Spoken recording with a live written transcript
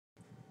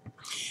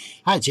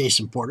Hi,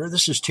 Jason Porter.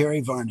 This is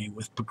Terry Varney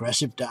with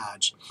Progressive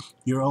Dodge,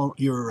 your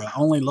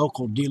only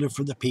local dealer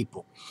for the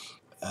people.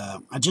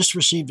 I just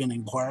received an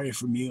inquiry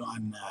from you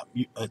on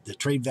the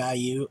trade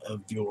value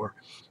of your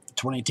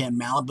 2010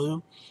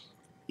 Malibu,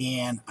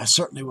 and I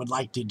certainly would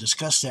like to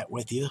discuss that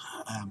with you.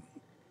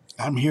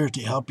 I'm here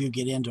to help you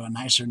get into a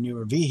nicer,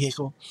 newer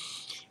vehicle,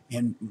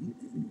 and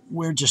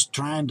we're just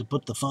trying to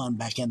put the fun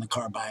back in the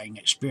car buying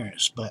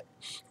experience. But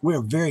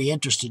we're very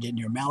interested in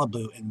your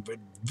Malibu and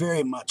would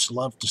very much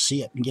love to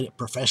see it and get it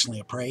professionally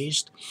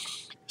appraised.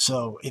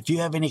 So if you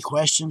have any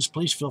questions,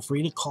 please feel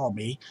free to call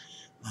me.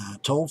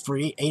 Toll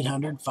free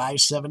 800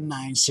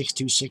 579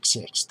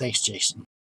 6266. Thanks, Jason.